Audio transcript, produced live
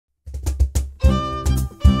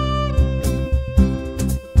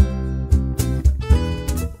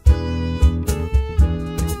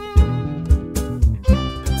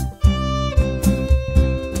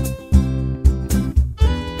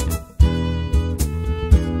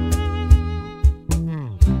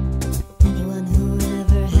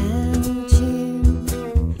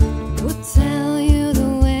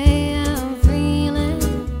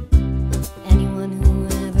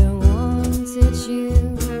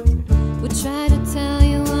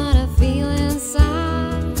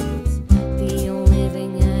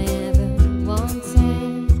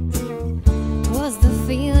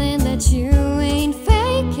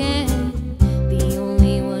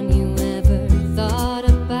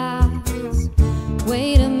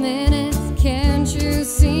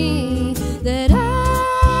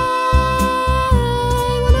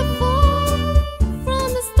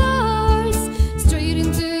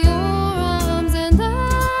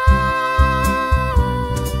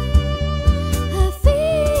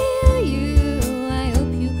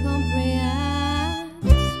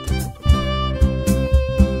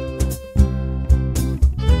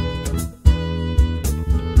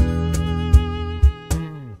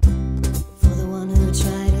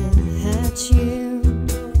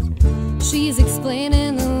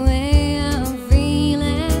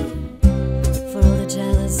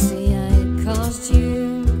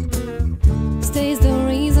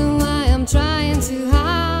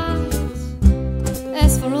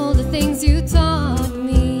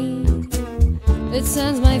It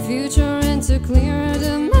sends my future into clearer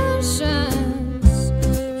dimensions.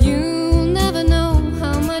 You'll never know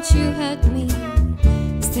how much you hurt me.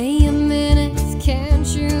 Stay a minute, can't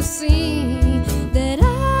you see that I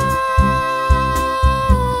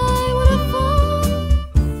wanna fall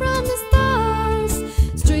from the stars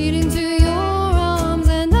straight into your arms,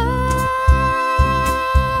 and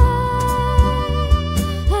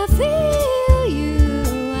I feel you.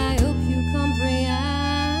 I hope you comprehend.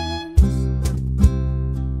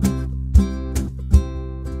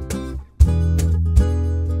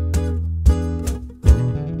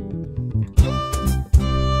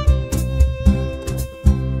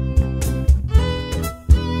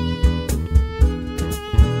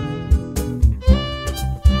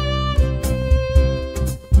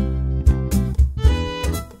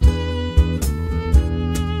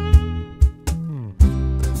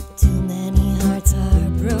 Too many hearts are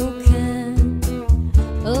broken.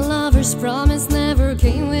 A lover's promise never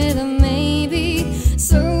came with a maybe.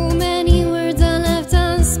 So many words are left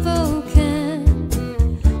unspoken.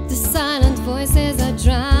 The silent voices